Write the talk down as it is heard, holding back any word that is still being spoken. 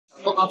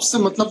आपसे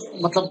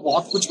मतलब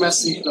बहुत कुछ मैं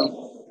सीख रहा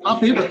हूँ।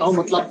 आप ये बताओ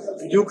मतलब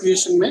वीडियो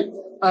क्रिएशन में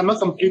I am a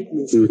complete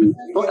new,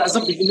 तो एज अ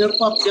बिगिनर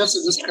को आप क्या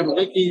सजेस्ट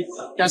करोगे कि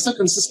कैसा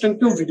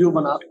कंसिस्टेंट वीडियो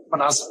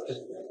बना सकते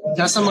हैं?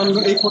 जैसा मान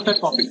लो एक होता है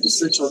टॉपिक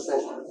रिसर्च होता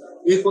है,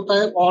 एक होता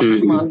है और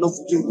मान लो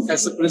वीडियो को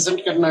कैसे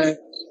प्रेजेंट करना है,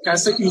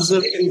 कैसे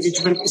यूजर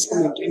एंगेजमेंट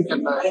इसको मेंटेन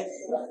करना है।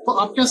 तो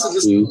आप क्या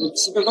सजेस्ट करोगे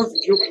किसी को अगर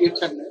वीडियो क्रिएट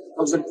करना है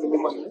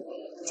 2021 में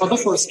for the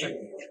first time?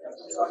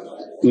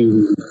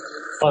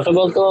 First of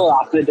all तो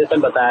आपने जैसे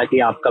बताया कि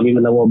आपका भी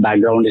मतलब वो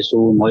बैकग्राउंड इशू,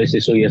 नॉइस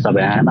इशू ये सब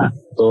है ना,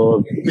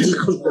 तो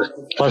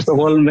फर्स्ट ऑफ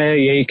ऑल मैं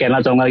यही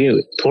कहना चाहूंगा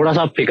कि थोड़ा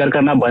सा फिक्र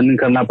करना बंद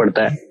करना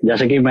पड़ता है।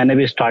 जैसे कि मैंने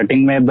भी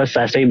स्टार्टिंग में बस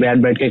ऐसे ही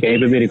बैठ के कहीं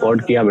पे भी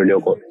रिकॉर्ड किया वीडियो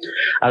को।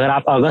 अगर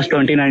आप अगस्त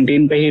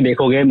 2019 पे ही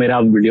देखोगे मेरा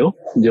वीडियो,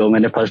 जो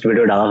मैंने फर्स्ट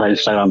वीडियो डाला था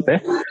इंस्टाग्राम पे,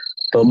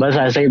 तो बस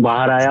ऐसे ही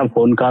बाहर आया,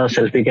 फोन का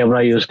सेल्फी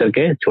कैमरा यूज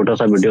करके छोटा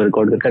सा वीडियो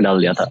रिकॉर्ड करके डाल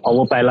दिया था, और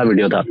वो पहला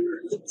वीडियो था।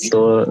 तो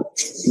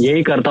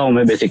यही करता हूँ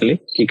मैं बेसिकली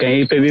कि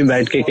कहीं पे भी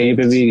बैठ के, कहीं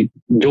पे भी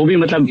जो भी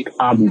मतलब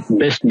आप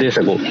बेस्ट दे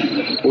सको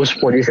उस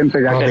पोजीशन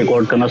पे जाकर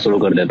रिकॉर्ड करना शुरू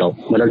कर देता हूँ।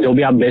 मतलब जो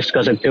भी आप बेस्ट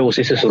कर सकते हो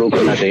उसी से शुरू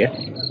करना चाहिए।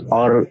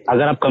 और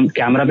अगर आप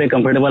कैमरा पे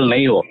कंफर्टेबल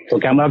नहीं हो तो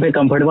कैमरा पे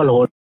कंफर्टेबल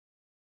हो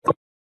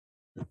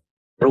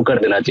शुरू कर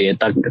देना चाहिए,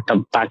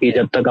 ताकि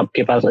जब तक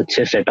आपके पास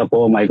अच्छे सेटअप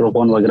हो,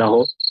 माइक्रोफोन वगैरह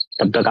हो,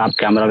 तब तक आप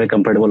कैमरा में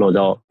कंफर्टेबल हो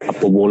जाओ,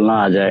 आपको बोलना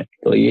आ जाए।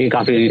 तो ये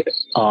काफी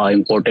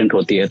इम्पोर्टेंट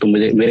होती है। तो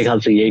मेरे ख्याल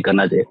से यही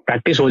करना चाहिए,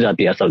 प्रैक्टिस हो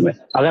जाती है असल में।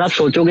 अगर आप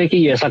सोचोगे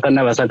कि ऐसा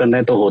करना है वैसा करना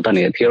है तो होता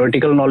नहीं है।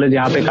 थियोरेटिकल नॉलेज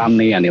यहाँ पे काम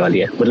नहीं आने वाली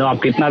है। मतलब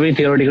आप कितना भी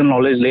थियोरेटिकल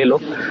नॉलेज ले लो,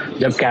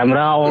 जब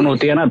कैमरा ऑन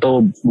होती है ना तो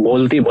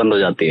बोलती बंद हो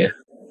जाती है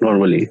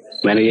नॉर्मली।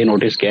 मैंने ये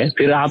नोटिस किया है।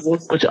 फिर आप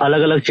कुछ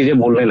अलग अलग चीजें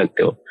बोलने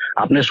लगते हो।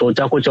 आपने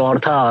सोचा कुछ और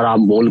था और आप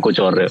बोल कुछ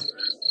और रहे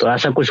हो। तो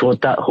ऐसा कुछ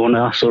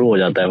होना शुरू हो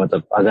जाता है,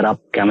 मतलब अगर आप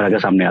कैमरा के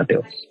सामने आते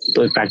हो।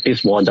 तो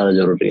प्रैक्टिस बहुत ज्यादा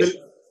जरूरी है,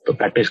 तो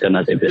प्रैक्टिस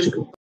करना चाहिए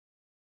बेसिकली।